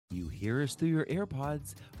You hear us through your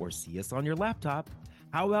AirPods or see us on your laptop.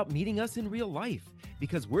 How about meeting us in real life?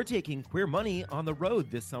 Because we're taking Queer Money on the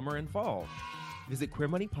road this summer and fall. Visit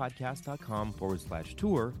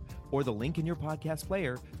queermoneypodcast.com/tour or the link in your podcast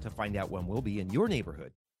player to find out when we'll be in your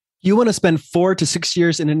neighborhood. You want to spend 4 to 6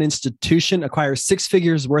 years in an institution, acquire 6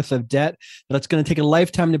 figures worth of debt that's going to take a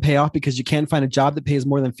lifetime to pay off because you can't find a job that pays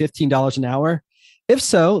more than $15 an hour? If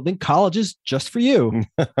so, then college is just for you.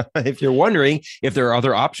 If you're wondering if there are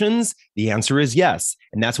other options, the answer is yes.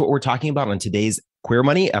 And that's what we're talking about on today's Queer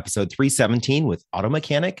Money, episode 317, with auto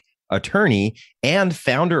mechanic, attorney, and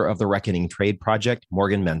founder of the Reckoning Trade Project,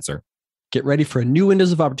 Morgan Menser. Get ready for a new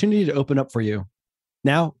windows of opportunity to open up for you.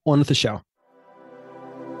 Now, on with the show.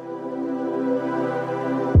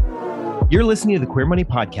 You're listening to the Queer Money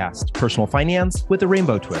Podcast, personal finance with a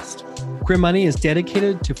rainbow twist. Queer Money is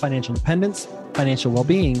dedicated to financial independence, financial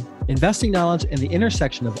well-being, investing knowledge, and the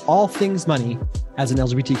intersection of all things money as an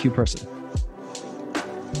LGBTQ person.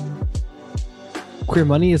 Queer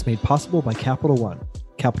Money is made possible by Capital One.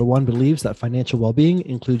 Capital One believes that financial well-being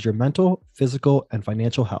includes your mental, physical, and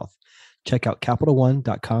financial health. Check out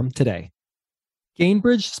CapitalOne.com today.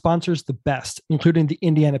 Gainbridge sponsors the best, including the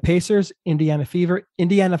Indiana Pacers, Indiana Fever,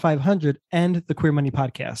 Indiana 500, and the Queer Money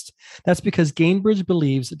Podcast. That's because Gainbridge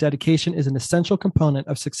believes dedication is an essential component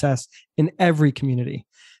of success in every community.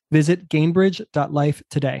 Visit Gainbridge.life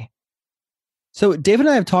today. So David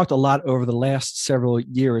and I have talked a lot over the last several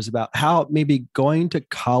years about how maybe going to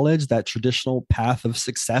college, that traditional path of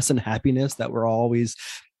success and happiness that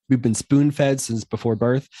we've been spoon-fed since before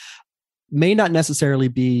birth, may not necessarily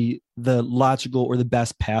be the logical or the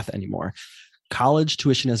best path anymore. College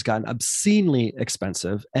tuition has gotten obscenely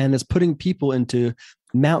expensive and is putting people into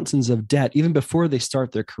mountains of debt even before they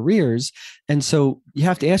start their careers. And so you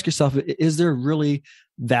have to ask yourself, is there really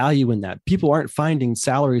value in that? People aren't finding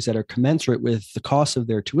salaries that are commensurate with the cost of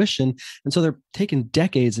their tuition. And so they're taking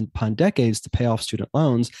decades upon decades to pay off student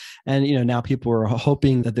loans. And, now people are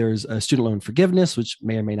hoping that there's a student loan forgiveness, which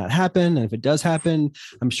may or may not happen. And if it does happen,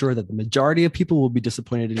 I'm sure that the majority of people will be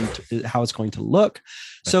disappointed in how it's going to look.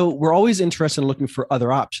 So we're always interested in looking for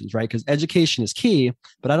other options, right? Because education is key,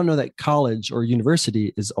 but I don't know that college or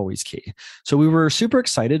university is always key. So we were super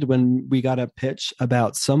excited when we got a pitch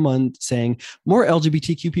about someone saying more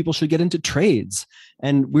LGBTQ people should get into trades.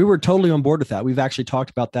 And we were totally on board with that. We've actually talked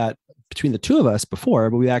about that between the two of us before,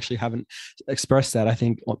 but we actually haven't expressed that, I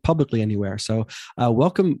think, publicly anywhere. So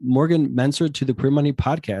welcome Morgan Menser to the Queer Money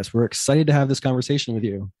Podcast. We're excited to have this conversation with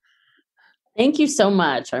you. Thank you so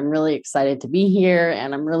much. I'm really excited to be here,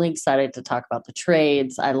 and I'm really excited to talk about the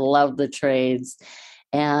trades. I love the trades,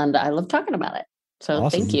 and I love talking about it. So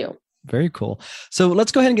awesome. Thank you. Very cool. So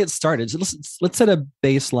let's go ahead and get started. So let's set a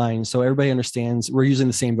baseline so everybody understands we're using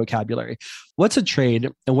the same vocabulary. What's a trade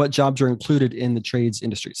and what jobs are included in the trades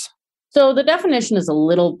industries? So the definition is a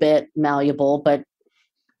little bit malleable, but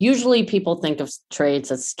usually people think of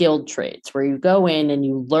trades as skilled trades, where you go in and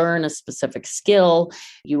you learn a specific skill.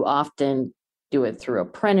 You often do it through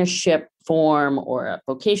apprenticeship form or a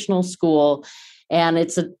vocational school. And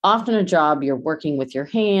it's often a job you're working with your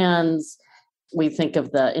hands. We think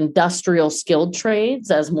of the industrial skilled trades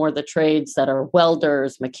as more the trades that are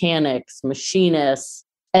welders, mechanics, machinists.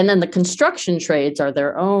 And then the construction trades are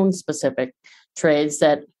their own specific trades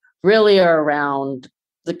that really are around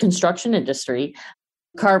the construction industry.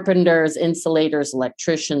 Carpenters, insulators,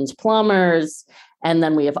 electricians, plumbers, and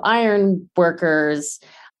then we have iron workers.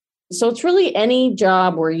 So it's really any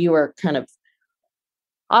job where you are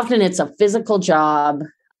often it's a physical job.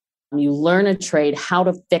 You learn a trade, how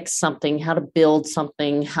to fix something, how to build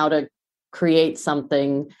something, how to create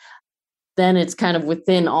something. Then it's kind of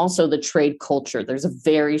within also the trade culture. There's a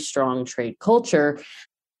very strong trade culture.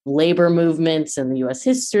 Labor movements in the U.S.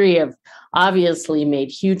 history have obviously made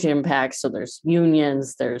huge impacts. So there's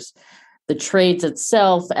unions, there's the trades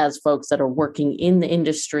itself as folks that are working in the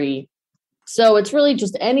industry. So it's really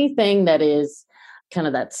just anything that is kind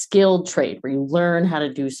of that skilled trade where you learn how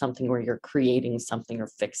to do something, where you're creating something or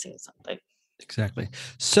fixing something. Exactly.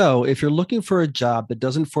 So if you're looking for a job that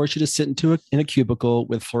doesn't force you to sit in a cubicle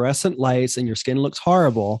with fluorescent lights and your skin looks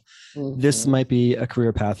horrible, this might be a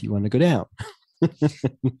career path you want to go down.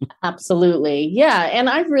 Absolutely. Yeah. And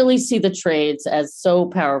I really see the trades as so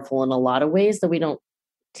powerful in a lot of ways that we don't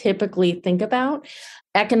typically think about.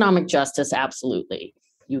 Economic justice, absolutely.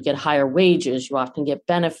 You get higher wages, you often get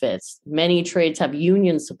benefits. Many trades have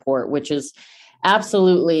union support, which is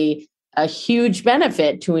absolutely a huge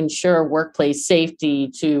benefit to ensure workplace safety,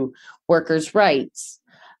 to workers' rights.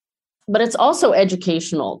 But it's also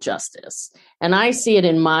educational justice. And I see it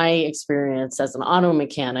in my experience as an auto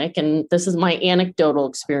mechanic, and this is my anecdotal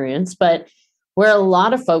experience, but where a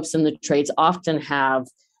lot of folks in the trades often have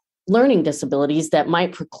learning disabilities that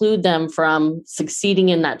might preclude them from succeeding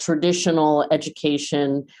in that traditional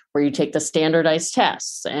education where you take the standardized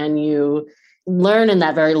tests and you learn in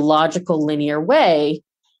that very logical, linear way.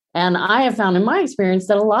 And I have found in my experience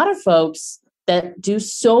that a lot of folks that do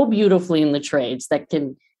so beautifully in the trades, that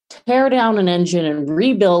can tear down an engine and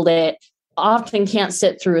rebuild it, often can't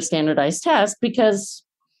sit through a standardized test because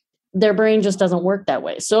their brain just doesn't work that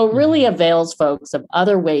way. So it really avails folks of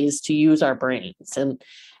other ways to use our brains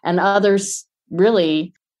and others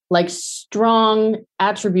really like strong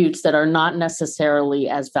attributes that are not necessarily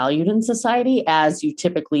as valued in society as you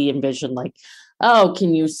typically envision, like, oh,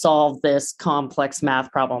 can you solve this complex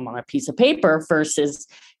math problem on a piece of paper versus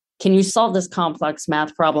can you solve this complex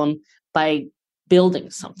math problem by building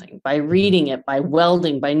something, by reading it, by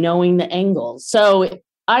welding, by knowing the angles. So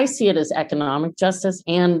I see it as economic justice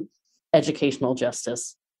and educational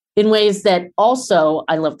justice in ways that also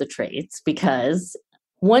I love the trades, because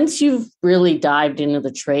once you've really dived into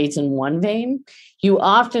the trades in one vein, you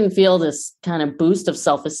often feel this kind of boost of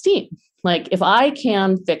self-esteem. Like if I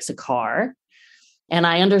can fix a car and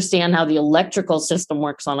I understand how the electrical system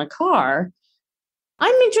works on a car,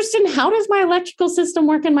 I'm interested in how does my electrical system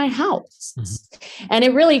work in my house? And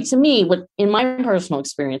it really, to me, what in my personal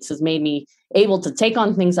experience has made me able to take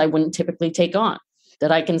on things I wouldn't typically take on.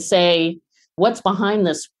 That I can say, what's behind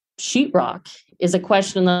this sheetrock is a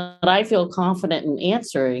question that I feel confident in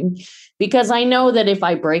answering, because I know that if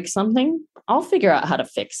I break something, I'll figure out how to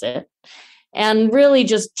fix it. And really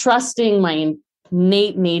just trusting my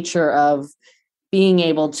innate nature of being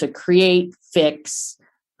able to create, fix,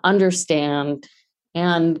 understand,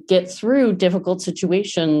 and get through difficult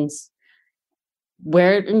situations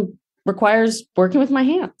where it requires working with my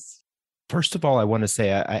hands. First of all, I want to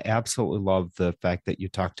say I absolutely love the fact that you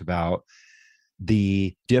talked about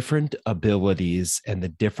the different abilities and the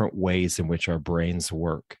different ways in which our brains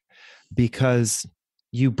work, because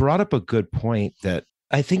you brought up a good point that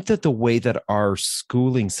I think that the way that our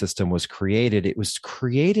schooling system was created, it was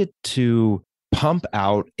created to pump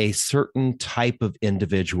out a certain type of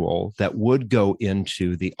individual that would go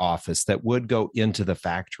into the office, that would go into the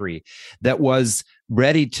factory, that was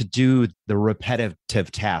ready to do the repetitive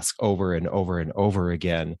task over and over and over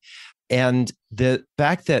again. And the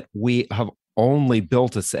fact that we have only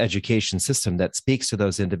built this education system that speaks to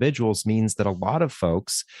those individuals means that a lot of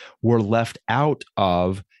folks were left out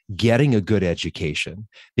of getting a good education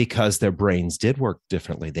because their brains did work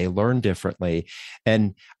differently. They learned differently.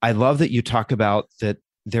 And I love that you talk about that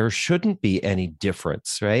there shouldn't be any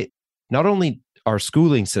difference, right? Not only our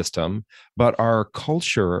schooling system, but our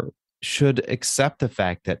culture should accept the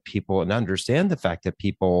fact that people and understand the fact that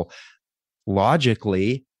people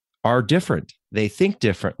logically are different. They think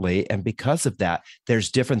differently. And because of that,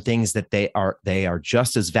 there's different things that they are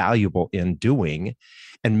just as valuable in doing.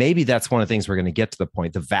 And maybe that's one of the things we're going to get to the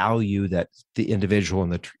point, the value that the individual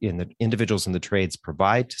and the individuals in the trades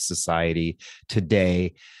provide to society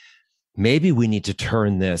today. Maybe we need to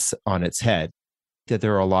turn this on its head, that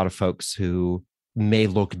there are a lot of folks who may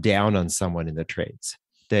look down on someone in the trades.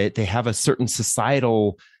 They have a certain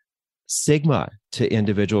societal stigma to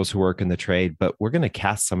individuals who work in the trade, but we're going to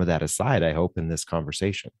cast some of that aside, I hope, in this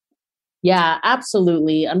conversation. Yeah,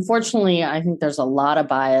 absolutely. Unfortunately, I think there's a lot of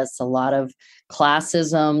bias, a lot of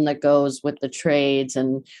classism that goes with the trades,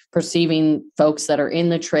 and perceiving folks that are in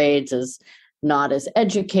the trades as not as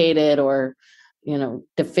educated or,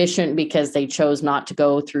 deficient because they chose not to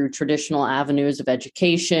go through traditional avenues of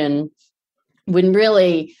education, when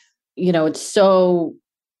really, it's so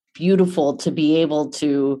beautiful to be able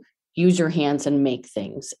to use your hands and make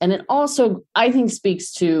things. And it also, I think,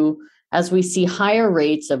 speaks to, as we see higher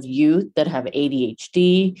rates of youth that have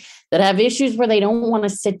ADHD, that have issues where they don't want to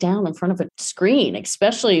sit down in front of a screen,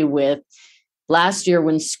 especially with last year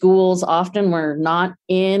when schools often were not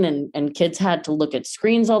in and kids had to look at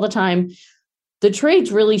screens all the time. The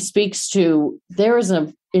trades really speaks to, there is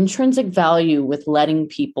an intrinsic value with letting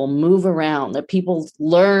people move around, that people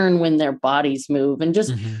learn when their bodies move, and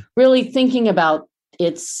just really thinking about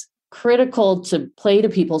it's critical to play to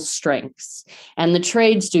people's strengths. And the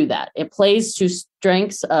trades do that. It plays to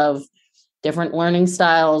strengths of different learning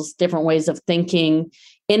styles, different ways of thinking,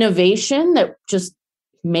 innovation that just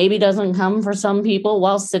maybe doesn't come for some people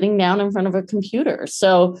while sitting down in front of a computer.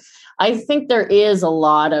 So I think there is a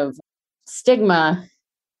lot of stigma.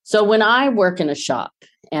 So when I work in a shop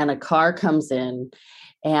and a car comes in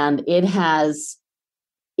and it has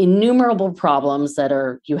innumerable problems that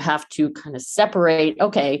you have to kind of separate.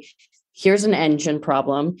 Okay, here's an engine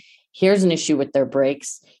problem. Here's an issue with their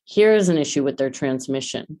brakes. Here's an issue with their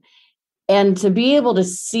transmission. And to be able to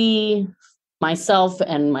see myself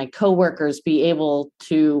and my coworkers be able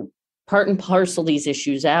to part and parcel these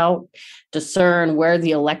issues out, discern where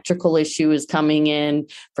the electrical issue is coming in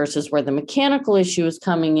versus where the mechanical issue is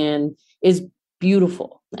coming in is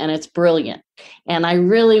beautiful and it's brilliant. And I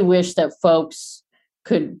really wish that folks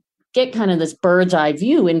could get kind of this bird's eye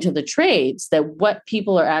view into the trades, that what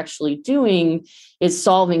people are actually doing is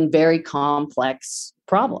solving very complex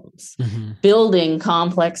problems, building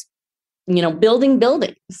complex, building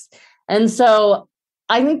buildings. And so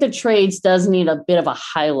I think the trades does need a bit of a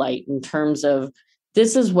highlight in terms of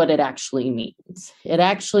this is what it actually means. It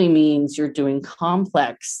actually means you're doing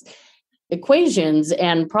complex equations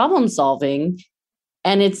and problem solving.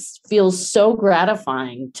 And it feels so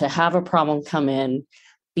gratifying to have a problem come in,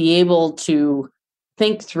 be able to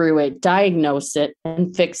think through it, diagnose it,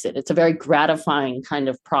 and fix it. It's a very gratifying kind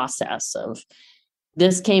of process of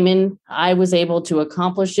this came in, I was able to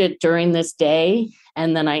accomplish it during this day,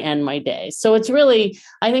 and then I end my day. So it's really,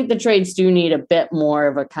 I think the trades do need a bit more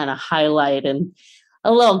of a kind of highlight and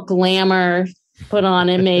a little glamour put on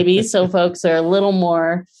it maybe, so folks are a little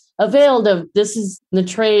more availed of the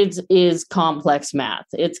trades is complex math.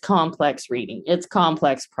 It's complex reading. It's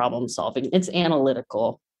complex problem solving. It's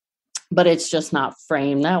analytical, but it's just not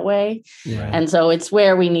framed that way. Yeah. And so it's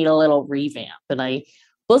where we need a little revamp. And I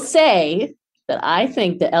will say that I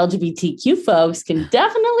think the LGBTQ folks can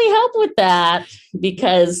definitely help with that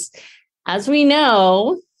because as we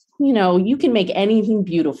know, you can make anything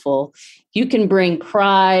beautiful. You can bring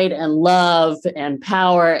pride and love and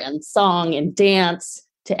power and song and dance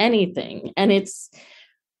to anything. And it's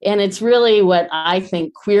really what I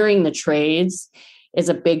think queering the trades is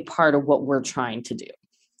a big part of what we're trying to do.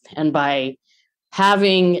 And by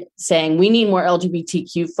saying we need more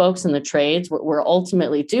LGBTQ folks in the trades, what we're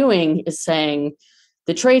ultimately doing is saying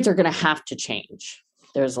the trades are going to have to change.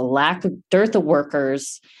 There's a dearth of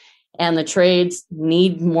workers and the trades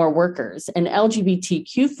need more workers. And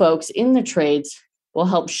LGBTQ folks in the trades will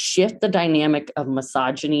help shift the dynamic of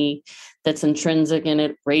misogyny that's intrinsic in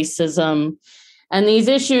it, racism, and these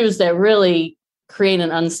issues that really create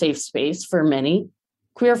an unsafe space for many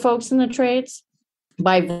queer folks in the trades.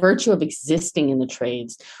 By virtue of existing in the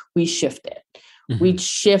trades, we shift it. We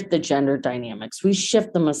shift the gender dynamics. We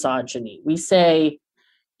shift the misogyny. We say,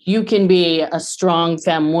 you can be a strong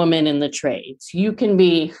femme woman in the trades. You can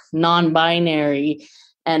be non-binary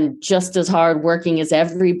and just as hardworking as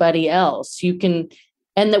everybody else.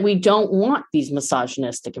 And that we don't want these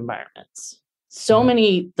misogynistic environments.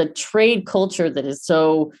 The trade culture that is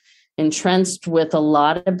so entrenched with a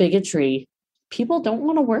lot of bigotry, people don't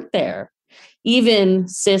want to work there. Even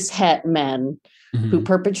cis het men who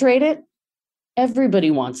perpetrate it,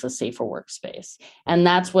 everybody wants a safer workspace. And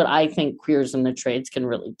that's what I think queers in the trades can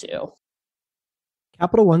really do.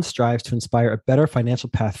 Capital One strives to inspire a better financial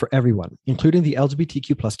path for everyone, including the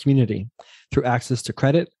LGBTQ plus community, through access to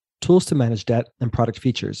credit, tools to manage debt, and product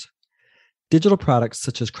features. Digital products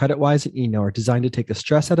such as CreditWise and eKnow are designed to take the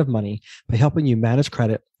stress out of money by helping you manage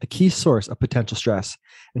credit, a key source of potential stress,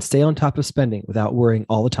 and stay on top of spending without worrying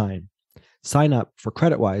all the time. Sign up for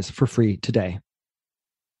CreditWise for free today.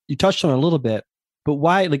 You touched on it a little bit, but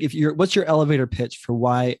why? What's your elevator pitch for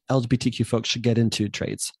why LGBTQ folks should get into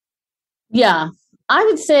trades? Yeah, I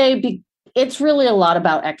would say it's really a lot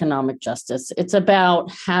about economic justice. It's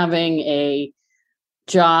about having a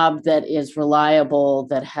job that is reliable,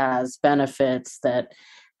 that has benefits, that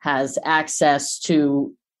has access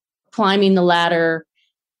to climbing the ladder,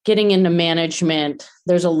 getting into management.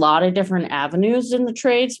 There's a lot of different avenues in the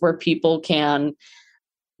trades where people can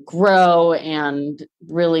grow and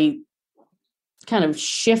really kind of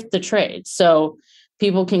shift the trade. So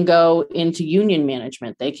people can go into union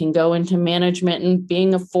management. They can go into management and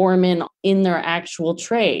being a foreman in their actual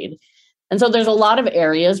trade. And so there's a lot of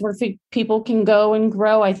areas where people can go and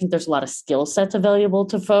grow. I think there's a lot of skill sets available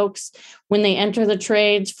to folks when they enter the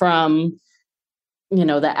trades, from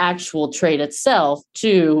the actual trade itself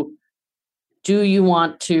to, do you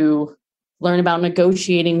want to learn about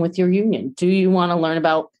negotiating with your union? Do you want to learn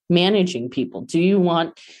about managing people? Do you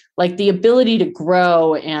want the ability to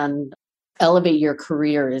grow and elevate your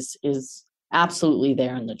career is absolutely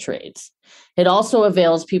there in the trades. It also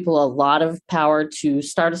avails people a lot of power to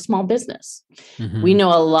start a small business. We know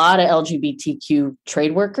a lot of LGBTQ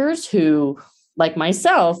trade workers who, like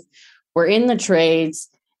myself, were in the trades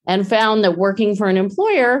and found that working for an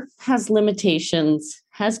employer has limitations,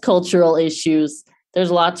 has cultural issues.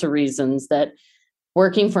 There's lots of reasons that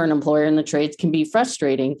working for an employer in the trades can be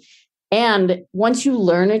frustrating. And once you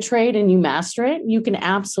learn a trade and you master it, you can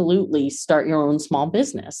absolutely start your own small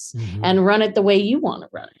business and run it the way you want to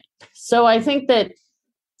run it. So I think that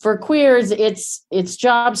for queers, it's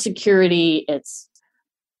job security, it's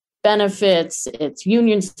benefits, it's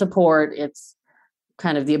union support, it's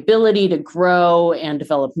kind of the ability to grow and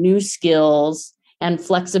develop new skills and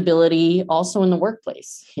flexibility also in the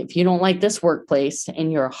workplace. If you don't like this workplace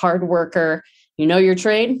and you're a hard worker, you know your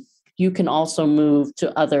trade, you can also move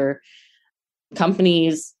to other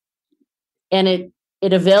companies, and it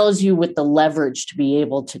avails you with the leverage to be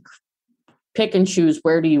able to pick and choose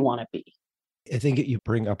where do you want to be. I think you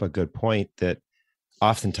bring up a good point that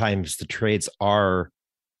oftentimes the trades are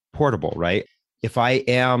portable, right? If I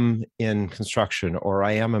am in construction or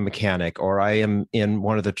I am a mechanic or I am in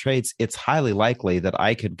one of the trades, it's highly likely that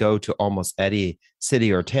I could go to almost any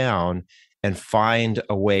city or town and find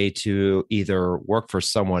a way to either work for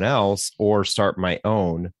someone else or start my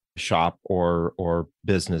own shop or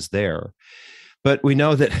business there. But we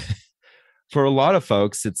know that for a lot of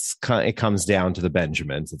folks, it comes down to the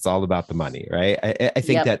Benjamins. It's all about the money, right? I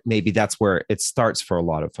think that maybe that's where it starts for a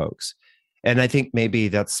lot of folks. And I think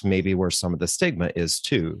that's where some of the stigma is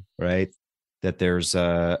too, right? That there's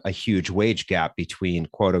a huge wage gap between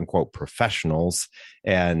quote unquote professionals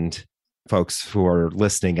and folks who are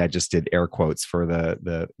listening. I just did air quotes for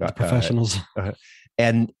the professionals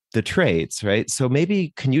and the trades, right? So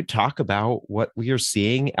maybe can you talk about what we are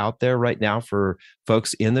seeing out there right now for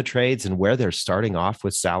folks in the trades and where they're starting off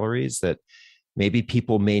with salaries that maybe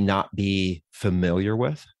people may not be familiar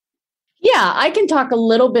with? Yeah, I can talk a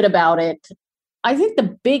little bit about it. I think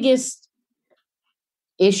the biggest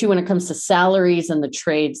issue when it comes to salaries and the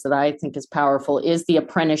trades that I think is powerful is the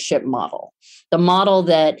apprenticeship model. The model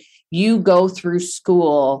that you go through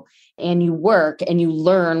school and you work and you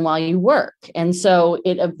learn while you work. And so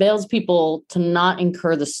it avails people to not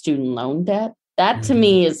incur the student loan debt. That to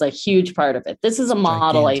me is a huge part of it. This is a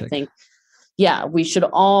model I think, we should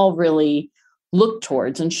all really look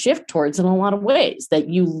towards and shift towards in a lot of ways, that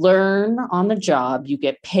you learn on the job, you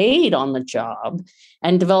get paid on the job,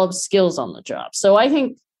 and develop skills on the job. So I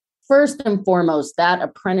think first and foremost, that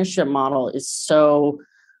apprenticeship model is so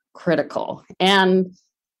critical. And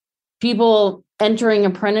people entering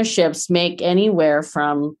apprenticeships make anywhere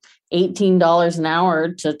from $18 an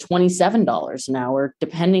hour to $27 an hour,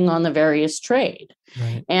 depending on the various trade.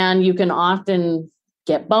 Right. And you can often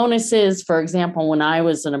get bonuses. For example, when I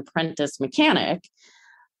was an apprentice mechanic,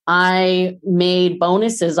 I made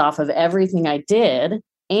bonuses off of everything I did.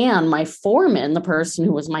 And my foreman, the person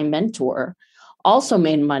who was my mentor, also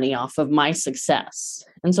made money off of my success.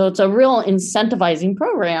 And so it's a real incentivizing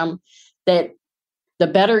program that the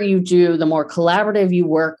better you do, the more collaborative you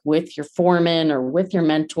work with your foreman or with your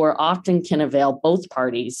mentor, often can avail both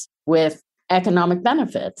parties with economic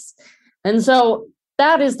benefits. And so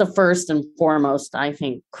that is the first and foremost, I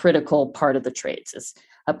think, critical part of the trades. Is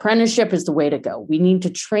apprenticeship is the way to go. We need to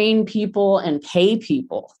train people and pay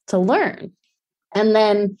people to learn. And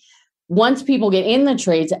then once people get in the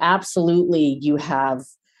trades, absolutely, you have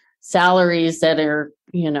salaries that are,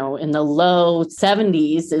 in the low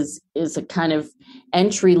 70s is a kind of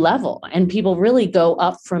entry level, and people really go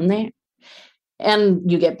up from there.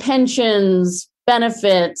 And you get pensions,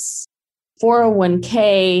 benefits,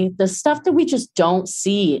 401k, the stuff that we just don't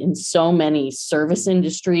see in so many service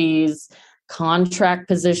industries, contract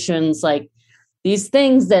positions, like these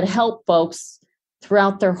things that help folks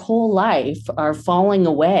throughout their whole life are falling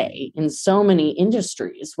away in so many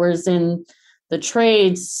industries. Whereas in the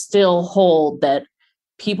trades still hold that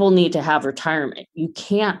people need to have retirement. You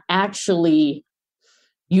can't actually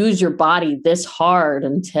use your body this hard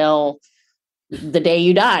until the day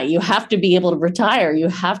you die. You have to be able to retire. You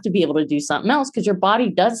have to be able to do something else because your body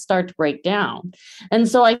does start to break down. And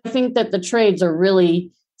so I think that the trades are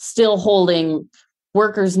really still holding.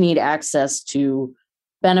 Workers need access to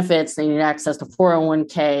benefits. They need access to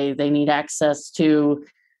 401k. They need access to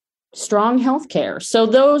strong healthcare.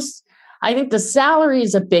 So I think the salary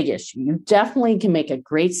is a big issue. You definitely can make a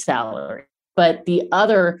great salary, but the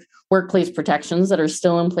other workplace protections that are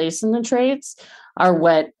still in place in the trades are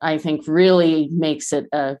what I think really makes it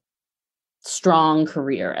a strong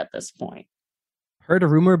career at this point. Heard a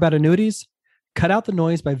rumor about annuities? Cut out the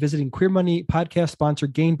noise by visiting Queer Money podcast sponsor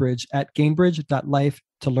Gainbridge at gainbridge.life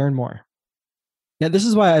to learn more. Now, this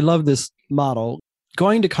is why I love this model.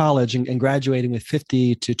 Going to college and graduating with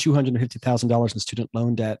 $50,000 to $250,000 in student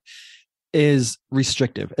loan debt is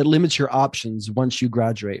restrictive. It limits your options once you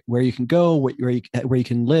graduate, where you can go, where you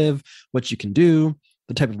can live, what you can do,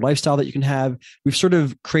 the type of lifestyle that you can have. We've sort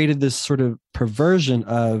of created this sort of perversion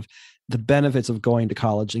of the benefits of going to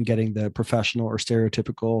college and getting the professional or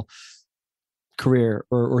stereotypical career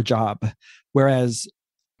or job. Whereas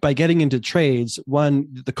by getting into trades, one,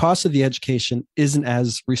 the cost of the education isn't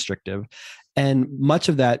as restrictive. And much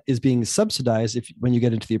of that is being subsidized when you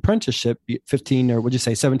get into the apprenticeship, 15 or would you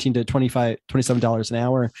say 17 to $27 an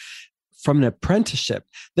hour from an apprenticeship.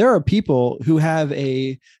 There are people who have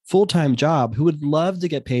a full-time job who would love to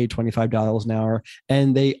get paid $25 an hour,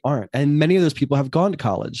 and they aren't. And many of those people have gone to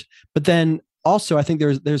college. But then also, I think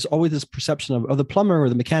there's always this perception of the plumber or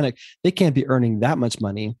the mechanic, they can't be earning that much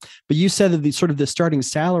money. But you said that the starting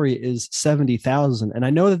salary is $70,000. And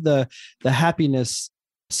I know that the happiness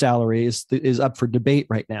salary is up for debate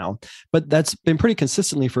right now, but that's been pretty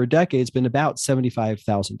consistently for a decade. It's been about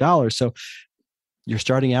 $75,000. So you're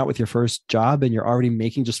starting out with your first job and you're already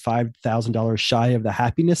making just $5,000 shy of the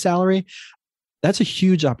happiness salary. That's a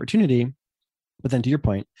huge opportunity. But then to your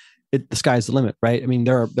point, the sky's the limit, right? I mean,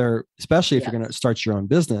 there are especially if you're going to start your own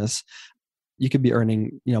business, you could be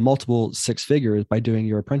earning, multiple six figures by doing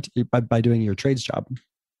your by doing your trades job.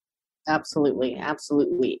 Absolutely.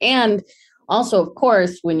 Absolutely. And also, of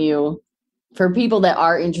course, for people that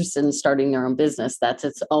are interested in starting their own business, that's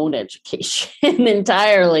its own education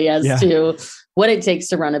entirely as to what it takes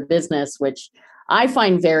to run a business, which I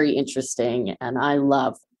find very interesting and I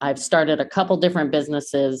love. I've started a couple different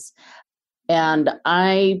businesses and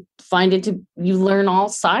I find you learn all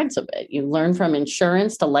sides of it. You learn from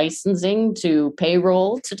insurance to licensing to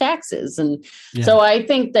payroll to taxes. And so I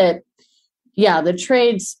think that, the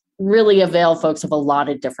trades really avail folks of a lot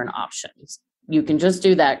of different options. You can just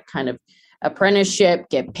do that kind of apprenticeship,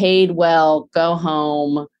 get paid well, go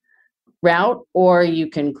home route, or you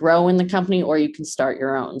can grow in the company, or you can start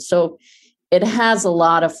your own. So it has a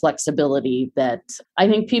lot of flexibility that I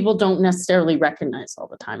think people don't necessarily recognize all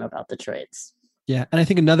the time about the trades. Yeah. And I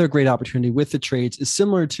think another great opportunity with the trades is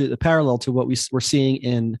similar to the parallel to what we're seeing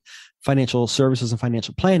in financial services and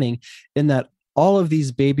financial planning, in that all of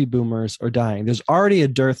these baby boomers are dying. There's already a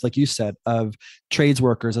dearth, like you said, of trades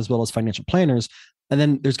workers as well as financial planners. And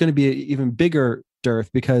then there's going to be an even bigger dearth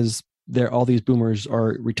because all these boomers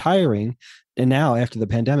are retiring. And now after the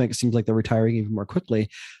pandemic, it seems like they're retiring even more quickly.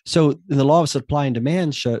 So the law of supply and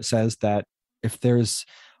demand says that if there's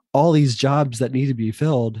all these jobs that need to be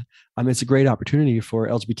filled, it's a great opportunity for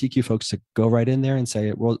LGBTQ folks to go right in there and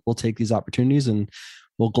say, we'll take these opportunities and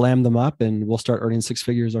we'll glam them up and we'll start earning six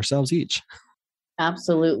figures ourselves each.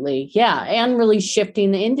 Absolutely. Yeah. And really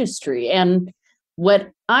shifting the industry. And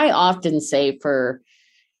what I often say for,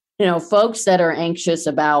 folks that are anxious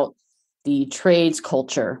about the trades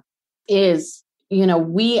culture is,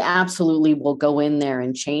 we absolutely will go in there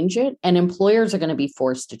and change it. And employers are going to be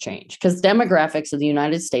forced to change because demographics of the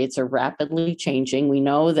United States are rapidly changing. We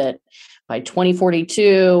know that by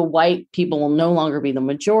 2042, white people will no longer be the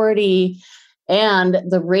majority. And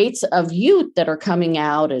the rates of youth that are coming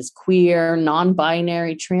out as queer,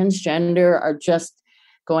 non-binary, transgender are just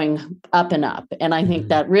going up and up. And I think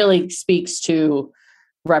that really speaks to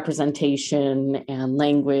representation and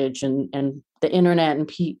language and the internet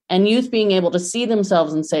and youth being able to see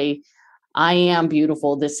themselves and say, I am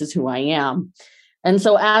beautiful. This is who I am. And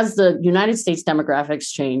so as the United States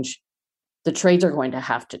demographics change, the trades are going to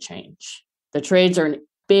have to change. The trades are a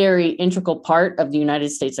very integral part of the United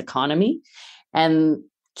States economy. And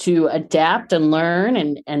to adapt and learn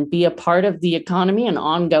and be a part of the economy and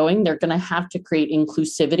ongoing, they're going to have to create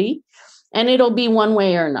inclusivity. And it'll be one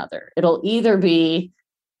way or another. It'll either be,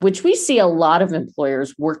 which we see a lot of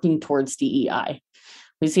employers working towards DEI.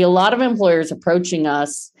 We see a lot of employers approaching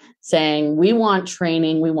us saying, we want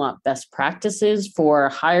training, we want best practices for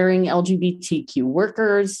hiring LGBTQ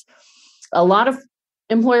workers. A lot of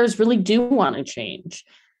employers really do want to change.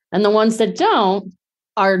 And the ones that don't,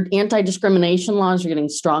 our anti-discrimination laws are getting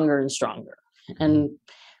stronger and stronger. And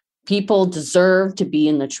people deserve to be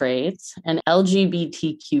in the trades, and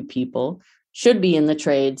LGBTQ people should be in the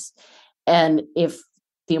trades. And if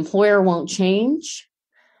the employer won't change,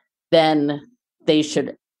 then they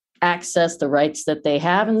should access the rights that they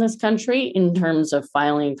have in this country in terms of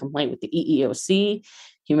filing a complaint with the EEOC,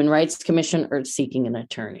 Human Rights Commission, or seeking an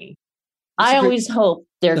attorney. I always hope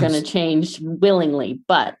they're going to change willingly,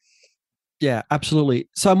 but yeah, absolutely.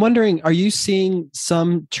 So I'm wondering, are you seeing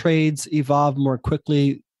some trades evolve more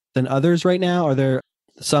quickly than others right now? Are there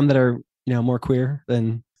some that are, more queer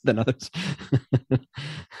than others?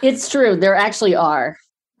 It's true. There actually are.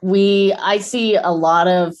 I see a lot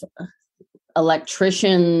of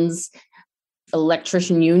electrician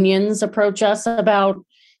unions approach us about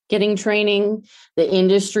getting training. The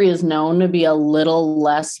industry is known to be a little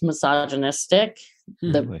less misogynistic,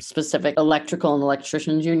 the specific electrical and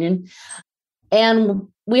electricians union. And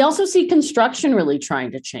we also see construction really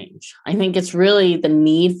trying to change. I think it's really the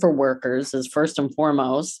need for workers is first and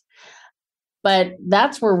foremost. But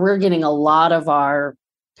that's where we're getting a lot of our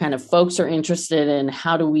kind of folks are interested in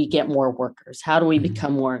how do we get more workers? How do we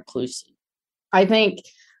become more inclusive? I think,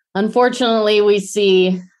 unfortunately, we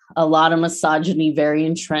see a lot of misogyny very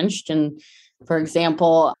entrenched. And for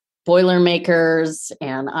example, Boilermakers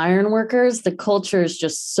and iron workers, the culture is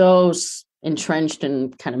just so entrenched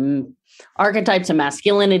in kind of archetypes of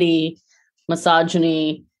masculinity,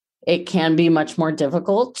 misogyny. It can be much more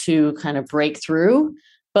difficult to kind of break through.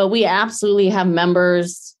 But we absolutely have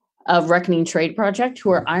members of Reckoning Trade Project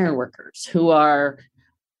who are iron workers, who are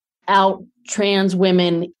out trans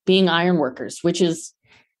women being iron workers, which is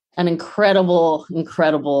an incredible,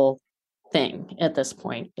 incredible thing at this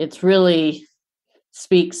point. It's really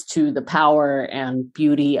speaks to the power and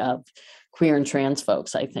beauty of queer and trans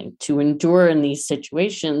folks, I think, to endure in these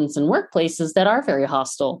situations and workplaces that are very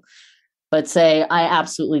hostile, but say, I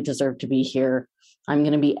absolutely deserve to be here. I'm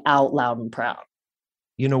going to be out loud and proud.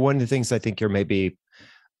 You know, one of the things I think you're maybe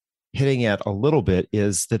hitting at a little bit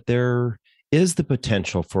is that there is the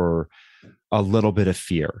potential for a little bit of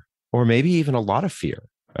fear, or maybe even a lot of fear,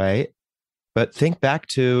 right? But think back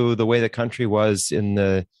to the way the country was in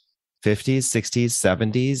the 50s, 60s,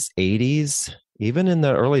 70s, 80s, even in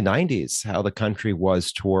the early 90s, how the country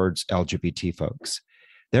was towards LGBT folks.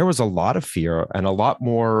 There was a lot of fear and a lot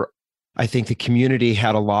more. I think the community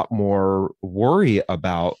had a lot more worry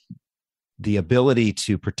about the ability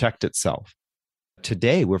to protect itself.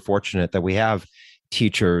 Today, we're fortunate that we have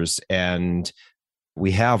teachers and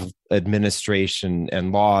we have administration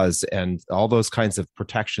and laws and all those kinds of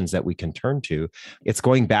protections that we can turn to. It's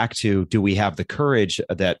going back to, do we have the courage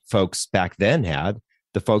that folks back then had,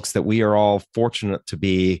 the folks that we are all fortunate to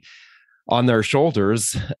be on their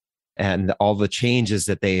shoulders, and all the changes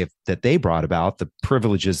that they brought about, the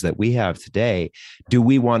privileges that we have today? Do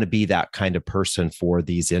we want to be that kind of person for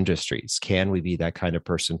these industries? Can we be that kind of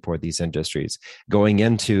person for these industries? Going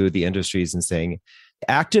into the industries and saying,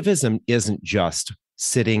 activism isn't just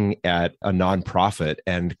sitting at a nonprofit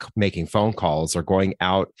and making phone calls, or going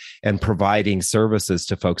out and providing services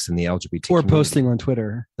to folks in the LGBT or community. Posting on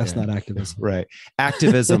Twitter. That's not activism. Right.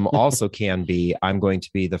 Activism also can be, I'm going to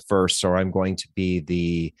be the first, or I'm going to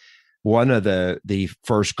be one of the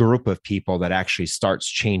first group of people that actually starts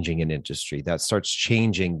changing an industry, that starts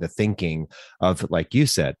changing the thinking of, like you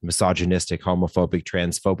said, misogynistic, homophobic,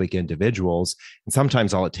 transphobic individuals. And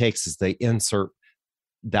sometimes all it takes is they insert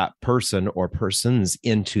that person or persons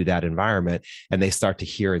into that environment, and they start to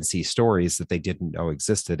hear and see stories that they didn't know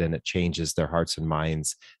existed, and it changes their hearts and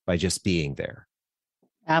minds by just being there.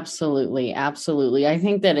 Absolutely. Absolutely. I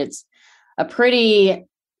think that it's a pretty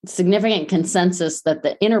significant consensus that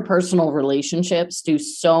the interpersonal relationships do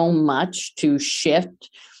so much to shift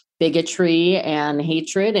bigotry and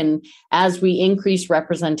hatred. And as we increase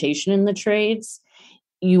representation in the trades,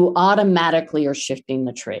 you automatically are shifting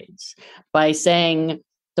the trades by saying,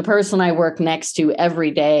 the person I work next to every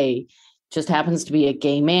day just happens to be a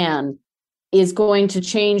gay man, is going to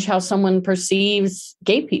change how someone perceives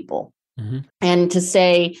gay people. Mm-hmm. And to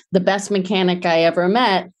say the best mechanic I ever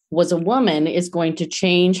met was a woman is going to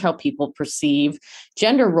change how people perceive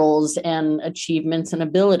gender roles and achievements and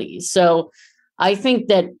abilities. So I think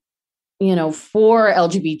that, for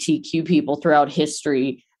LGBTQ people throughout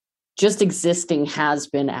history, just existing has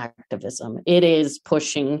been activism. It is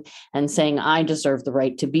pushing and saying, I deserve the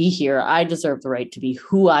right to be here. I deserve the right to be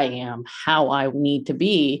who I am, how I need to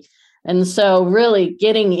be. And so really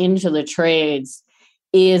getting into the trades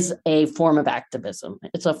is a form of activism.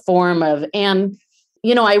 It's a form of, and,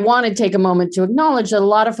 I want to take a moment to acknowledge that a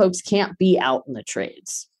lot of folks can't be out in the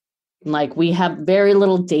trades. Like, we have very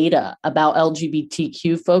little data about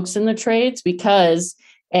LGBTQ folks in the trades because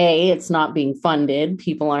it's not being funded.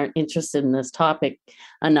 People aren't interested in this topic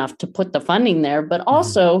enough to put the funding there. But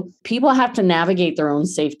also, people have to navigate their own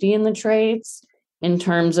safety in the trades in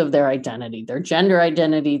terms of their identity, their gender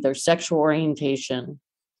identity, their sexual orientation.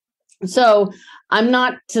 So I'm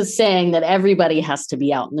not just saying that everybody has to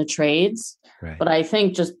be out in the trades, right. But I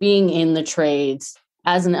think just being in the trades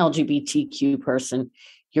as an LGBTQ person,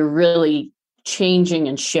 you're really changing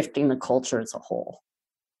and shifting the culture as a whole.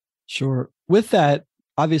 Sure. With that,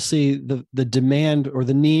 obviously, the demand or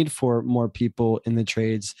the need for more people in the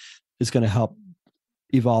trades is going to help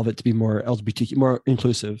evolve it to be more LGBTQ, more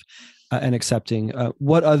inclusive and accepting.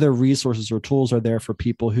 What other resources or tools are there for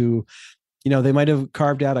people who, they might have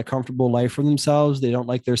carved out a comfortable life for themselves? They don't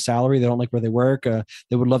like their salary. They don't like where they work.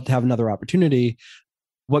 They would love to have another opportunity.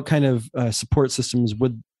 What kind of support systems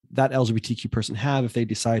would that LGBTQ person have if they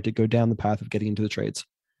decide to go down the path of getting into the trades?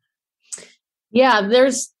 Yeah,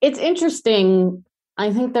 it's interesting.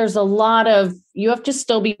 I think there's you have to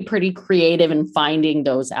still be pretty creative in finding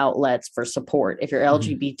those outlets for support if you're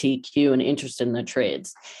LGBTQ and interested in the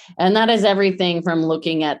trades. And that is everything from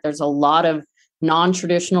looking at, there's a lot of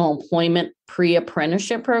non-traditional employment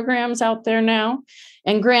pre-apprenticeship programs out there now.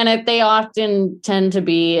 And granted, they often tend to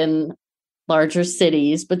be in larger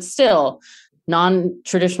cities, but still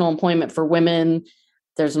non-traditional employment for women.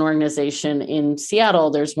 There's an organization in Seattle,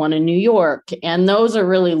 there's one in New York, and those are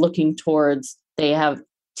really looking towards, they have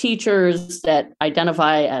teachers that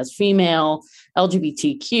identify as female,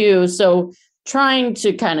 LGBTQ. So trying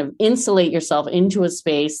to kind of insulate yourself into a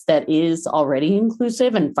space that is already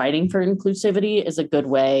inclusive and fighting for inclusivity is a good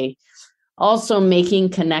way. Also making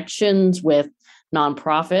connections with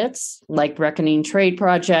nonprofits like Reckoning Trade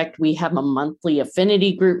Project. We have a monthly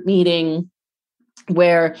affinity group meeting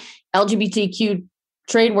where LGBTQ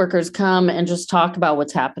trade workers come and just talk about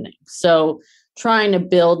what's happening. So trying to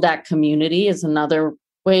build that community is another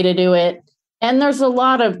way to do it. And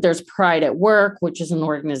there's Pride at Work, which is an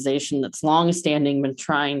organization that's longstanding, been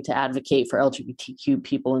trying to advocate for LGBTQ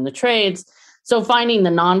people in the trades. So finding the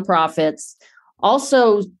nonprofits,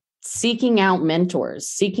 also seeking out mentors,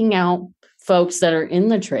 seeking out folks that are in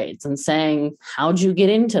the trades and saying, how'd you get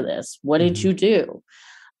into this? What did you do?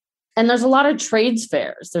 And there's a lot of trades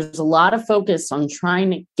fairs. There's a lot of focus on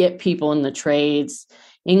trying to get people in the trades,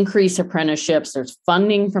 increase apprenticeships. There's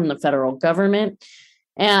funding from the federal government.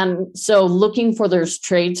 And so looking for those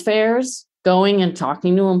trades fairs, going and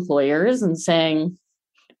talking to employers and saying,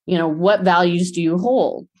 what values do you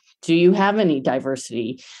hold? Do you have any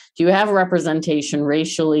diversity? Do you have representation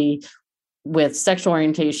racially, with sexual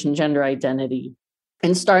orientation, gender identity?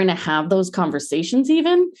 And starting to have those conversations,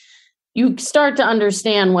 even, you start to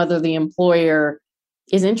understand whether the employer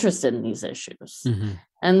is interested in these issues.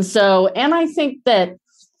 And I think that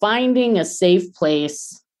finding a safe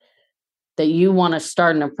place that you want to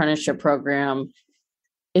start an apprenticeship program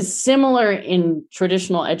is similar in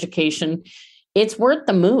traditional education. It's worth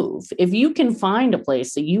the move. If you can find a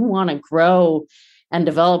place that you want to grow and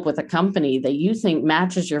develop with a company that you think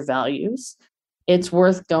matches your values, it's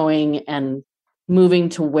worth going and moving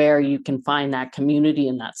to where you can find that community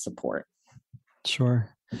and that support. Sure.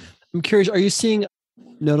 I'm curious, are you seeing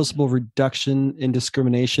noticeable reduction in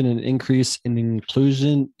discrimination and increase in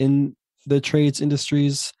inclusion in the trades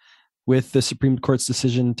industries with the Supreme Court's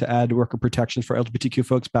decision to add worker protections for LGBTQ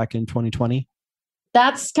folks back in 2020?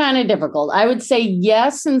 That's kind of difficult. I would say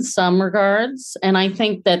yes, in some regards. And I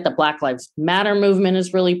think that the Black Lives Matter movement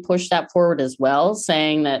has really pushed that forward as well,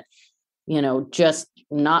 saying that, just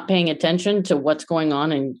not paying attention to what's going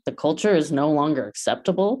on in the culture is no longer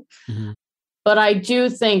acceptable. But I do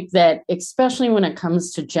think that, especially when it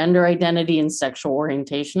comes to gender identity and sexual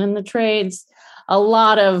orientation in the trades, a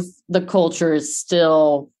lot of the culture is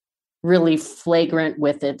still really flagrant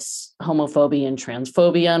with its homophobia and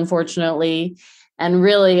transphobia, unfortunately, and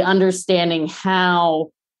really understanding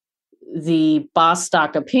how the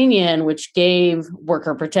Bostock opinion, which gave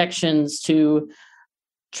worker protections to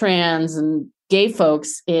trans and gay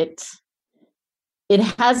folks, we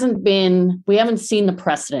haven't seen the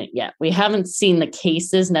precedent yet. We haven't seen the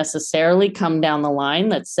cases necessarily come down the line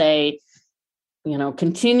that say,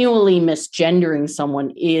 continually misgendering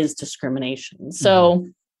someone is discrimination. So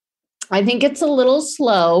I think it's a little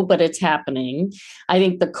slow, but it's happening. I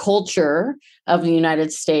think the culture of the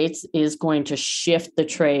United States is going to shift the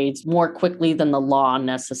trades more quickly than the law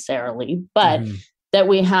necessarily, but that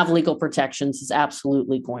we have legal protections is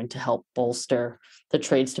absolutely going to help bolster the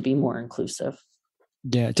trades to be more inclusive.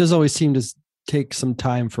 Yeah, it does always seem to take some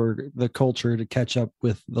time for the culture to catch up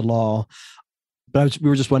with the law. But we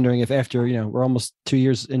were just wondering if after, we're almost 2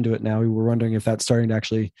 years into it now, we were wondering if that's we're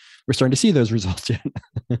starting to see those results yet.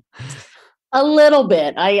 A little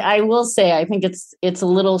bit. I will say, I think it's a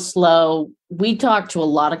little slow. We talk to a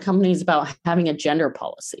lot of companies about having a gender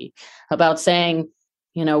policy, about saying,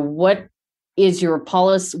 what is your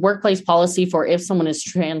workplace policy for if someone is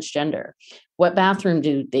transgender? What bathroom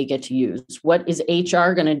do they get to use? What is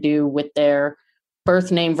HR going to do with their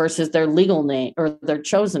birth name versus their legal name or their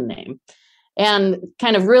chosen name? And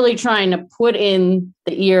kind of really trying to put in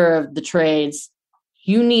the ear of the trades,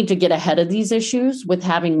 you need to get ahead of these issues with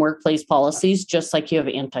having workplace policies, just like you have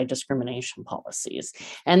anti-discrimination policies.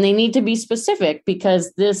 And they need to be specific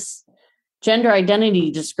because this gender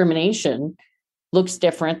identity discrimination looks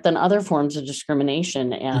different than other forms of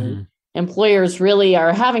discrimination. And employers really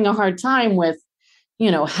are having a hard time with,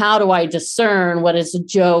 how do I discern what is a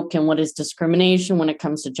joke and what is discrimination when it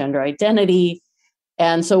comes to gender identity?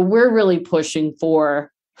 And so we're really pushing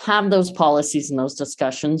for have those policies and those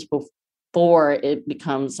discussions before it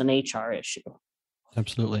becomes an HR issue.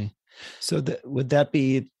 Absolutely. So would that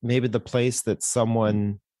be maybe the place that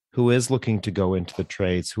someone who is looking to go into the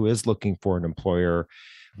trades, who is looking for an employer,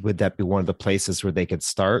 would that be one of the places where they could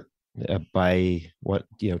start by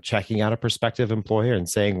checking out a prospective employer and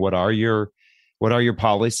saying, what are your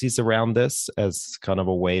policies around this, as kind of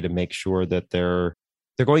a way to make sure that they're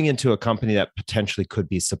going into a company that potentially could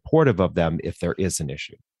be supportive of them if there is an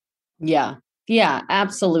issue? Yeah. Yeah,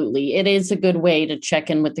 absolutely. It is a good way to check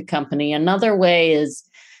in with the company. Another way is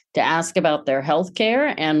to ask about their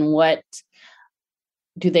healthcare and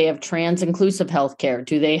do they have trans inclusive healthcare?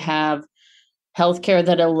 Do they have healthcare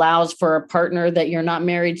that allows for a partner that you're not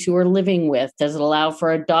married to or living with? Does it allow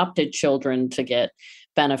for adopted children to get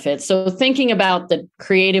benefits? So thinking about the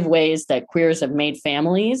creative ways that queers have made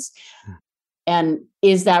families, and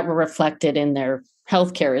is that reflected in their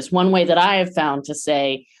healthcare, is one way that I have found to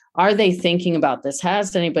say, are they thinking about this?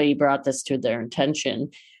 Has anybody brought this to their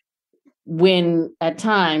attention? When at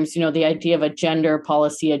times, the idea of a gender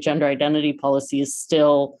policy, a gender identity policy is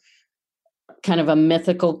still kind of a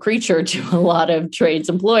mythical creature to a lot of trades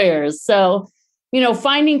employers. So,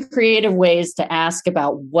 finding creative ways to ask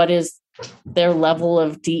about what is their level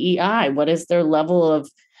of DEI, what is their level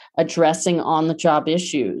of addressing on the job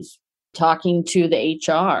issues, talking to the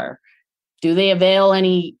HR. Do they avail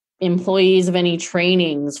any employees of any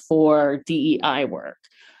trainings for DEI work?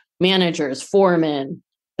 Managers, foremen,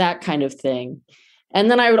 that kind of thing.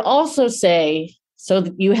 And then I would also say, so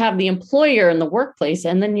you have the employer in the workplace,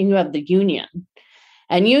 and then you have the union.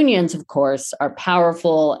 And unions, of course, are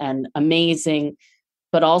powerful and amazing,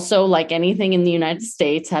 but also, like anything in the United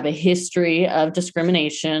States, have a history of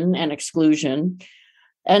discrimination and exclusion.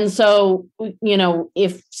 And so,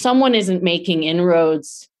 if someone isn't making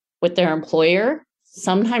inroads with their employer,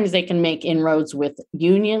 sometimes they can make inroads with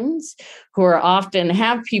unions, who are often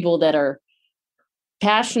have people that are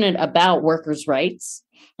passionate about workers' rights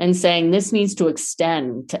and saying this needs to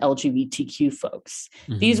extend to LGBTQ folks.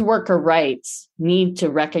 Mm-hmm. These worker rights need to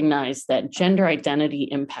recognize that gender identity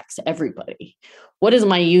impacts everybody. What is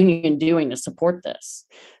my union doing to support this?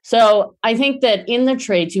 So I think that in the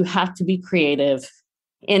trades, you have to be creative,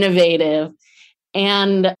 innovative,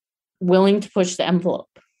 and willing to push the envelope.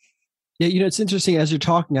 Yeah, it's interesting as you're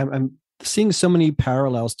talking, I'm seeing so many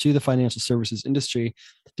parallels to the financial services industry.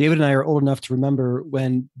 David and I are old enough to remember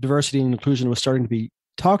when diversity and inclusion was starting to be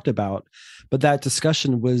talked about, but that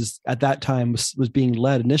discussion was at that time was being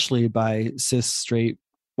led initially by cis straight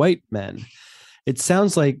white men. It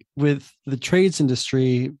sounds like with the trades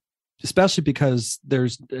industry, especially because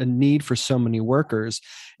there's a need for so many workers,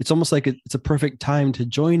 it's almost like it's a perfect time to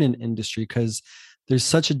join an industry, because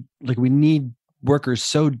there's we need workers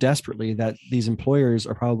so desperately that these employers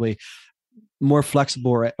are probably more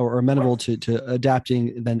flexible or amenable to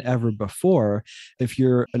adapting than ever before. If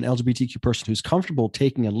you're an LGBTQ person who's comfortable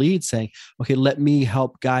taking a lead, saying, okay, let me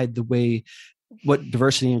help guide the way what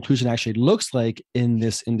diversity and inclusion actually looks like in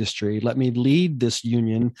this industry. Let me lead this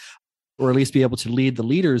union, or at least be able to lead the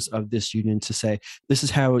leaders of this union to say, this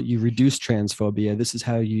is how you reduce transphobia. This is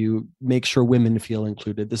how you make sure women feel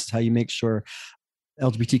included. This is how you make sure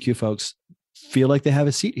LGBTQ folks feel like they have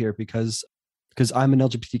a seat here because I'm an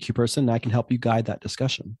LGBTQ person and I can help you guide that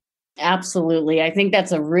discussion. Absolutely. I think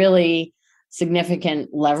that's a really significant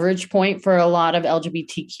leverage point for a lot of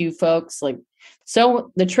LGBTQ folks.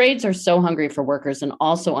 So the trades are so hungry for workers and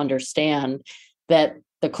also understand that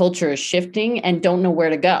the culture is shifting and don't know where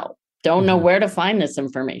to go, don't know where to find this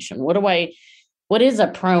information. What is a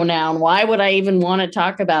pronoun? Why would I even want to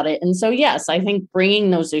talk about it? And so, yes, I think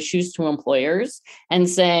bringing those issues to employers and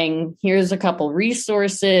saying, here's a couple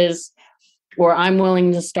resources, or I'm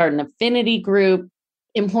willing to start an affinity group.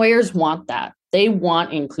 Employers want that. They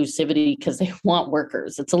want inclusivity because they want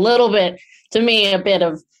workers. It's a little bit, to me, a bit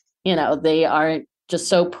of, they are just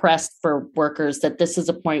so pressed for workers that this is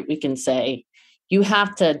a point we can say, you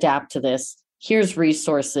have to adapt to this. Here's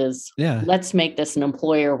resources. Yeah. Let's make this an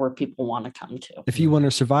employer where people want to come to. If you want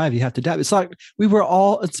to survive, you have to adapt. It's like we were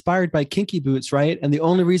all inspired by Kinky Boots, right? And the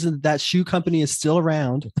only reason that shoe company is still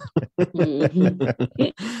around.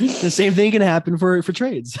 The same thing can happen for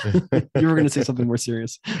trades. You were going to say something more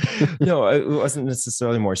serious. No, it wasn't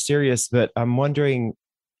necessarily more serious, but I'm wondering,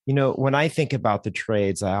 when I think about the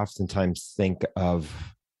trades, I oftentimes think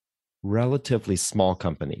of relatively small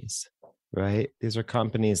companies, right? These are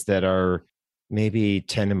companies that are maybe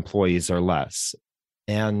 10 employees or less.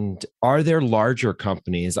 And are there larger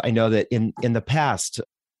companies? I know that in the past,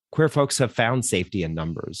 queer folks have found safety in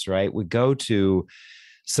numbers, right? We go to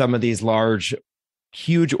some of these large,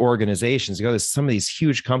 huge organizations, we go to some of these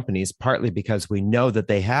huge companies, partly because we know that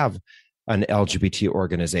they have an LGBT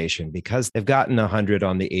organization, because they've gotten 100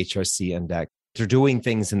 on the HRC index, they're doing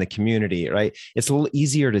things in the community, right? It's a little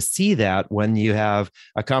easier to see that when you have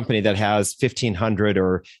a company that has 1,500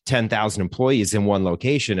 or 10,000 employees in one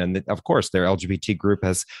location. And of course, their LGBT group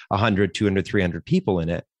has 100, 200, 300 people in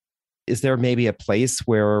it. Is there maybe a place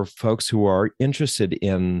where folks who are interested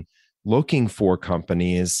in looking for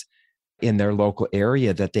companies in their local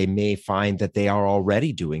area that they may find that they are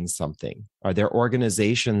already doing something? Are there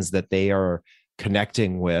organizations that they are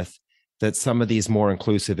connecting with that some of these more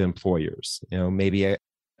inclusive employers, maybe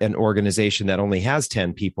an organization that only has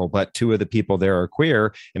 10 people, but 2 of the people there are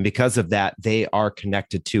queer. And because of that, they are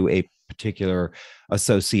connected to a particular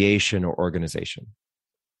association or organization?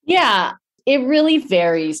 Yeah, it really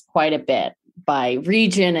varies quite a bit by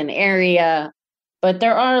region and area. But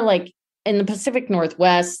there are, like, in the Pacific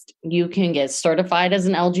Northwest, you can get certified as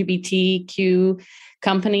an LGBTQ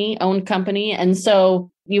owned company. And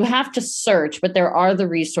so you have to search, but there are the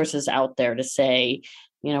resources out there to say,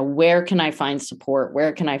 where can I find support?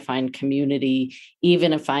 Where can I find community?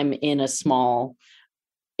 Even if I'm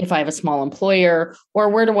if I have a small employer, or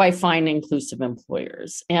where do I find inclusive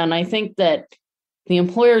employers? And I think that the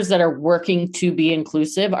employers that are working to be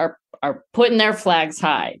inclusive are putting their flags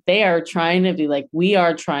high. They are trying to be like, we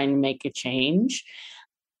are trying to make a change.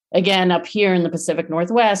 Again, up here in the Pacific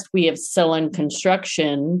Northwest, we have Sullen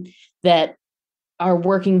Construction that are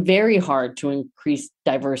working very hard to increase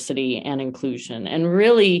diversity and inclusion, and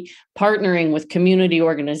really partnering with community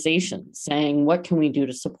organizations, saying, what can we do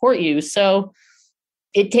to support you? So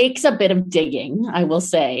it takes a bit of digging, I will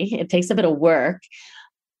say. It takes a bit of work,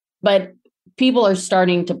 but people are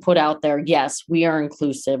starting to put out there, yes, we are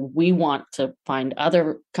inclusive. We want to find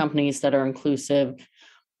other companies that are inclusive.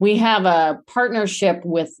 We have a partnership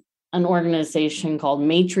with an organization called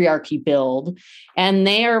Matriarchy Build, and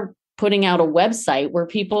they are putting out a website where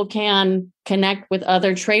people can connect with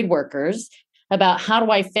other trade workers about, how do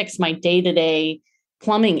I fix my day-to-day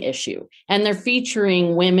plumbing issue? And they're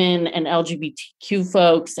featuring women and LGBTQ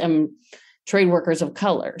folks and trade workers of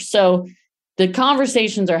color. So the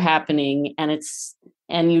conversations are happening,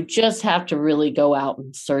 and you just have to really go out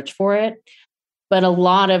and search for it. But a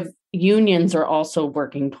lot of unions are also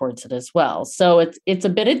working towards it as well. So it's a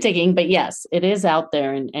bit of digging, but yes, it is out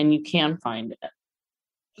there, and you can find it.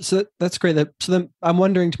 So that's great. So then I'm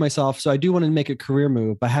wondering to myself, so I do want to make a career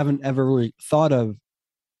move, but I haven't ever really thought of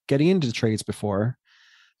getting into trades before.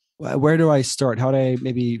 Where do I start? How do I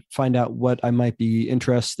maybe find out what I might be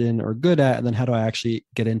interested in or good at? And then how do I actually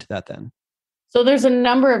get into that then? So there's a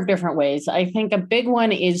number of different ways. I think a big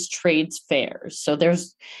one is trades fairs. So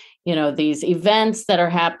there's, these events that are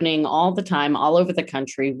happening all the time, all over the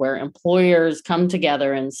country, where employers come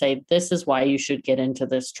together and say, this is why you should get into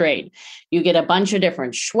this trade. You get a bunch of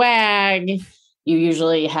different swag. You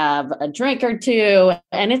usually have a drink or two,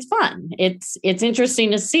 and it's fun. It's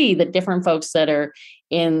interesting to see the different folks that are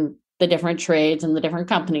in the different trades and the different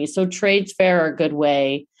companies. So trades fair are a good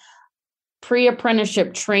way.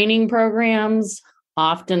 Pre-apprenticeship training programs.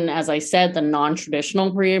 Often, as I said, the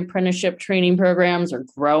non-traditional pre-apprenticeship training programs are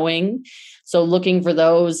growing. So looking for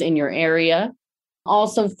those in your area.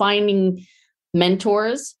 Also finding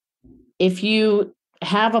mentors. If you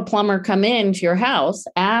have a plumber come into your house,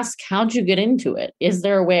 ask, how'd you get into it? Is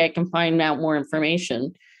there a way I can find out more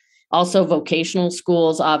information? Also, vocational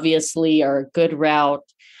schools obviously are a good route.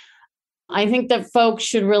 I think that folks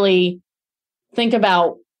should really think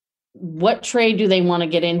about, what trade do they want to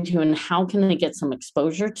get into, and how can they get some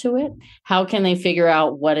exposure to it? How can they figure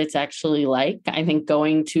out what it's actually like? I think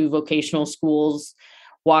going to vocational schools,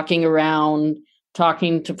 walking around,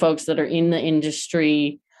 talking to folks that are in the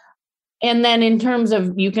industry. And then in terms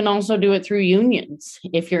of, you can also do it through unions.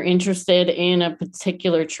 If you're interested in a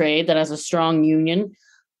particular trade that has a strong union,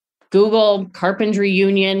 Google carpentry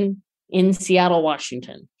union in Seattle,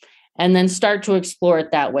 Washington. And then start to explore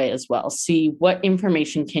it that way as well. See what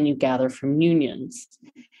information can you gather from unions.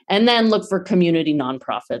 And then look for community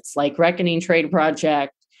nonprofits like Reckoning Trade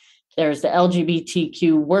Project. There's the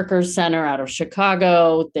LGBTQ Workers Center out of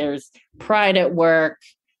Chicago. There's Pride at Work.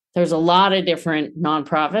 There's a lot of different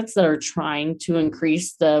nonprofits that are trying to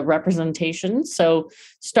increase the representation. So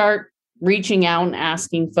start reaching out and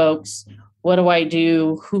asking folks, what do I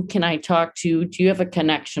do? Who can I talk to? Do you have a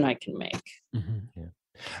connection I can make? Mm-hmm.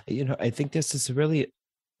 Yeah. I think this is really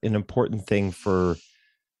an important thing for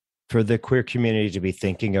the queer community to be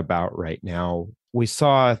thinking about right now. We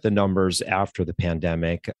saw the numbers after the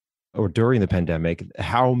pandemic or during the pandemic,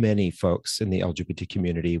 how many folks in the LGBT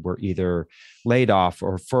community were either laid off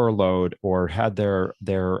or furloughed or had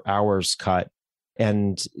their hours cut.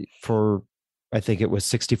 And I think it was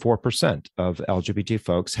 64% of LGBT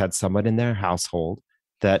folks had someone in their household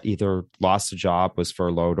that either lost a job, was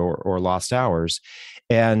furloughed, or lost hours.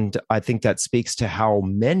 And I think that speaks to how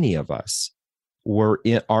many of us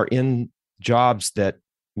are in jobs that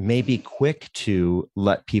may be quick to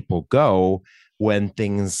let people go when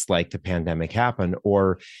things like the pandemic happen,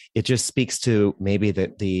 or it just speaks to maybe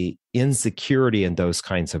the insecurity in those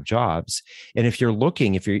kinds of jobs. And if you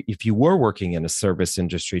were working in a service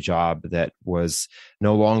industry job that was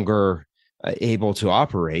no longer able to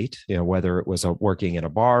operate, whether it was working in a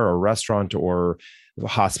bar or a restaurant or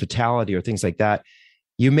hospitality or things like that,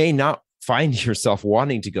 you may not find yourself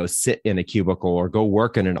wanting to go sit in a cubicle or go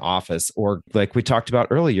work in an office, or like we talked about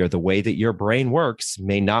earlier, the way that your brain works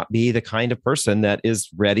may not be the kind of person that is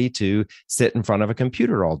ready to sit in front of a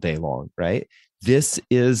computer all day long, right? This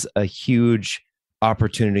is a huge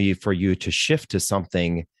opportunity for you to shift to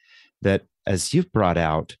something that, as you've brought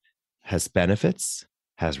out, has benefits,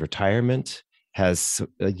 has retirement, has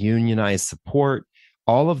unionized support,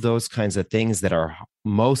 all of those kinds of things that are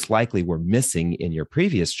most likely were missing in your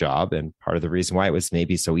previous job. And part of the reason why it was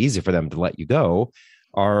maybe so easy for them to let you go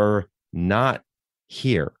are not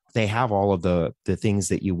here. They have all of the things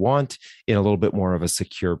that you want in a little bit more of a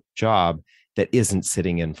secure job that isn't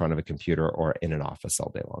sitting in front of a computer or in an office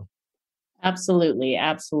all day long. Absolutely.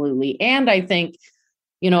 Absolutely. And I think,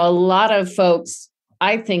 a lot of folks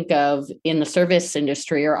I think of in the service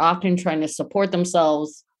industry are often trying to support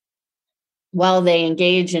themselves while they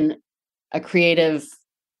engage in a creative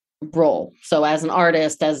role. So as an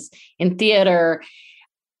artist, as in theater.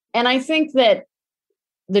 And I think that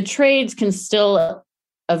the trades can still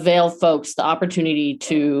avail folks the opportunity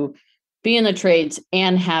to be in the trades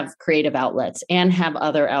and have creative outlets and have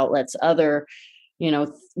other outlets, other,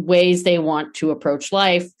 ways they want to approach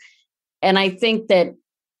life. And I think that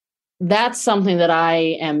that's something that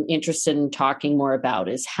I am interested in talking more about,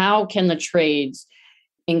 is how can the trades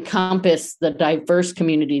encompass the diverse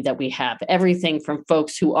community that we have, everything from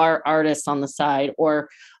folks who are artists on the side or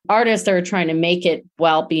artists that are trying to make it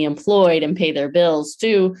while be employed and pay their bills,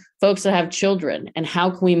 to folks that have children. And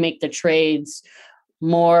how can we make the trades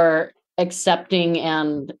more accepting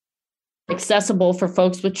and accessible for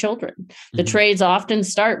folks with children? The trades often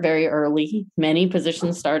start very early. Many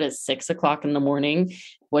positions start at 6 o'clock in the morning.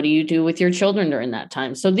 What do you do with your children during that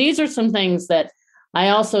time? So these are some things that I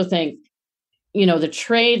also think, the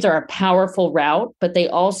trades are a powerful route, but they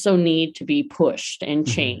also need to be pushed and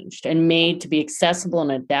changed and made to be accessible and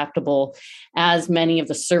adaptable, as many of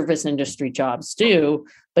the service industry jobs do,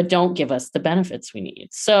 but don't give us the benefits we need.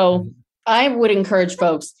 So I would encourage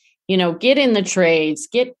folks, get in the trades,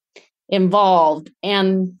 get involved,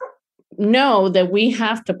 and know that we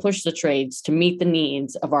have to push the trades to meet the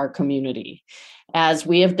needs of our community, as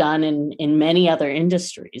we have done in many other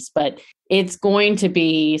industries. But it's going to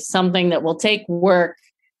be something that will take work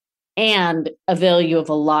and avail you of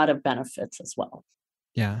a lot of benefits as well.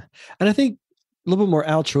 Yeah. And I think a little bit more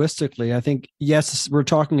altruistically, I think, yes, we're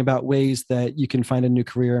talking about ways that you can find a new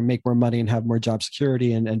career and make more money and have more job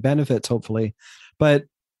security and benefits, hopefully. But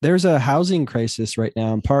there's a housing crisis right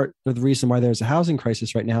now. And part of the reason why there's a housing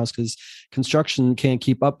crisis right now is because construction can't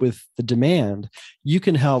keep up with the demand. You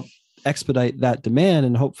can help expedite that demand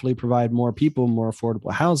and hopefully provide more people more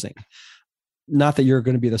affordable housing. Not that you're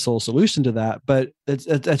going to be the sole solution to that, but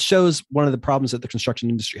that shows one of the problems that the construction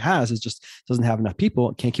industry has, is just doesn't have enough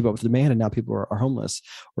people, can't keep up with the demand, and now people are homeless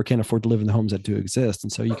or can't afford to live in the homes that do exist.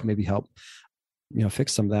 And so you can maybe help,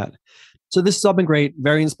 fix some of that. So this has all been great,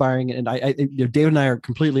 very inspiring, and I David and I are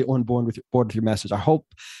completely on board with your message. I hope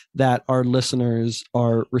that our listeners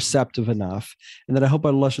are receptive enough, and that I hope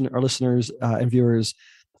our listeners and viewers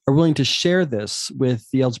are willing to share this with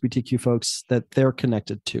the LGBTQ folks that they're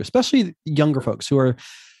connected to, especially younger folks who are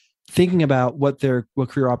thinking about what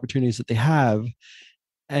career opportunities that they have.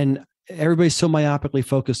 And everybody's so myopically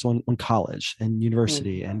focused on college and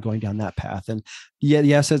university and going down that path. And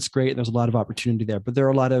yes, that's great. And there's a lot of opportunity there, but there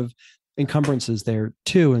are a lot of encumbrances there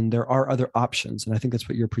too. And there are other options. And I think that's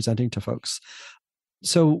what you're presenting to folks.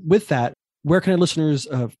 So with that, where can our listeners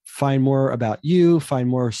find more about you, find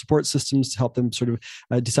more support systems to help them sort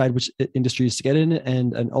of decide which industries to get in,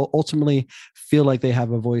 and ultimately feel like they have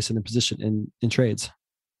a voice and a position in trades?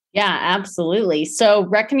 Yeah, absolutely. So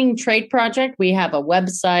Reckoning Trade Project, we have a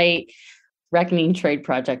website,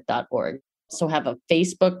 reckoningtradeproject.org. So have a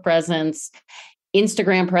Facebook presence,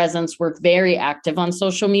 Instagram presence. We're very active on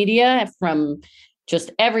social media, from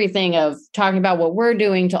just everything of talking about what we're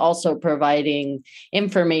doing to also providing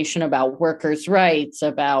information about workers' rights,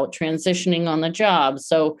 about transitioning on the job.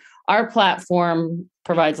 So our platform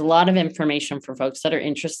provides a lot of information for folks that are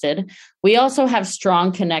interested. We also have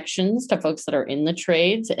strong connections to folks that are in the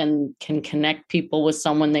trades and can connect people with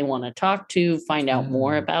someone they want to talk to, find out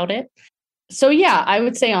more about it. So yeah, I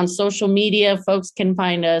would say on social media, folks can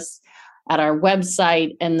find us at our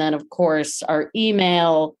website. And then of course, our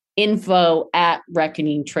email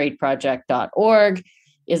info@reckoningtradeproject.org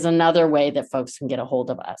is another way that folks can get a hold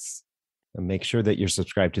of us. And make sure that you're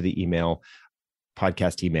subscribed to the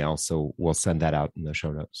podcast email. So we'll send that out in the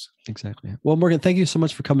show notes. Exactly. Well, Morgan, thank you so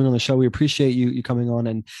much for coming on the show. We appreciate you coming on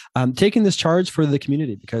and taking this charge for the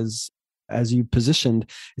community, because as you positioned,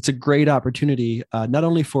 it's a great opportunity, not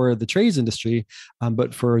only for the trades industry,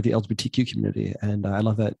 but for the LGBTQ community. And I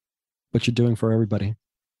love that what you're doing for everybody.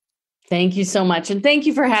 Thank you so much. And thank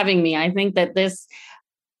you for having me. I think that this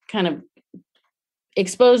kind of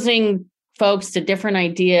exposing folks to different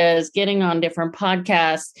ideas, getting on different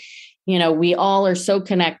podcasts, we all are so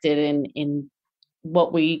connected in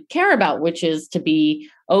what we care about, which is to be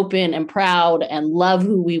open and proud and love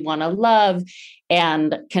who we want to love,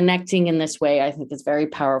 and connecting in this way, I think is very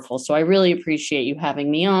powerful. So I really appreciate you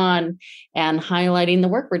having me on and highlighting the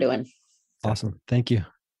work we're doing. Awesome. Thank you.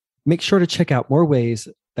 Make sure to check out more ways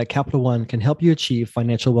that Capital One can help you achieve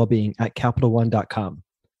financial well-being at CapitalOne.com.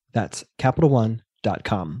 That's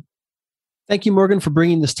CapitalOne.com. Thank you, Morgan, for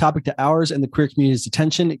bringing this topic to ours and the queer community's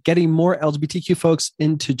attention. Getting more LGBTQ folks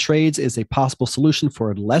into trades is a possible solution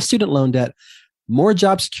for less student loan debt, more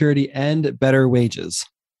job security, and better wages.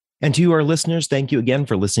 And to our listeners, thank you again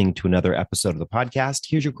for listening to another episode of the podcast.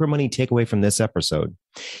 Here's your Queer Money takeaway from this episode.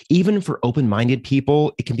 Even for open-minded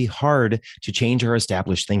people, it can be hard to change our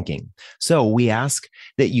established thinking. So we ask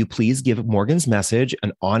that you please give Morgan's message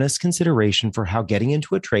an honest consideration for how getting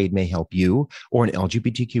into a trade may help you or an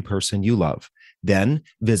LGBTQ person you love. Then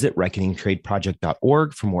visit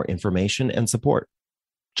reckoningtradeproject.org for more information and support.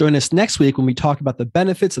 Join us next week when we talk about the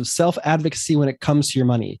benefits of self-advocacy when it comes to your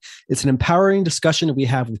money. It's an empowering discussion we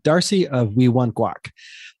have with Darcy of We Want Guac.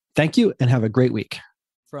 Thank you and have a great week.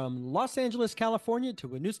 From Los Angeles, California to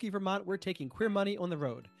Winooski, Vermont, we're taking Queer Money on the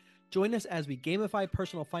road. Join us as we gamify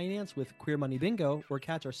personal finance with Queer Money Bingo, or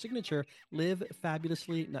catch our signature Live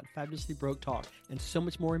Fabulously, Not Fabulously Broke talk, and so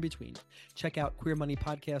much more in between. Check out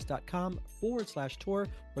queermoneypodcast.com/tour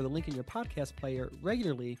or the link in your podcast player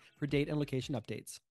regularly for date and location updates.